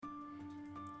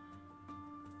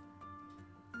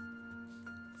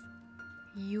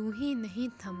यूं ही नहीं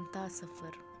थमता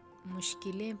सफ़र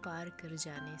मुश्किलें पार कर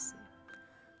जाने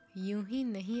से। यूं ही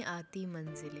नहीं आती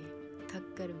मंजिलें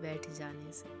थक कर बैठ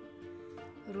जाने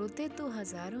से। रोते तो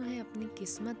हज़ारों हैं अपनी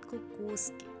किस्मत को कोस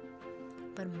के,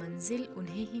 पर मंजिल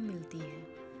उन्हें ही मिलती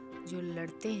है जो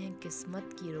लड़ते हैं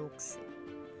किस्मत की रोक से।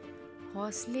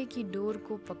 हौसले की डोर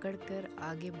को पकड़ कर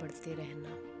आगे बढ़ते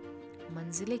रहना।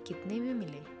 मंजिलें कितने भी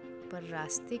मिले पर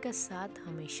रास्ते का साथ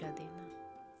हमेशा देना।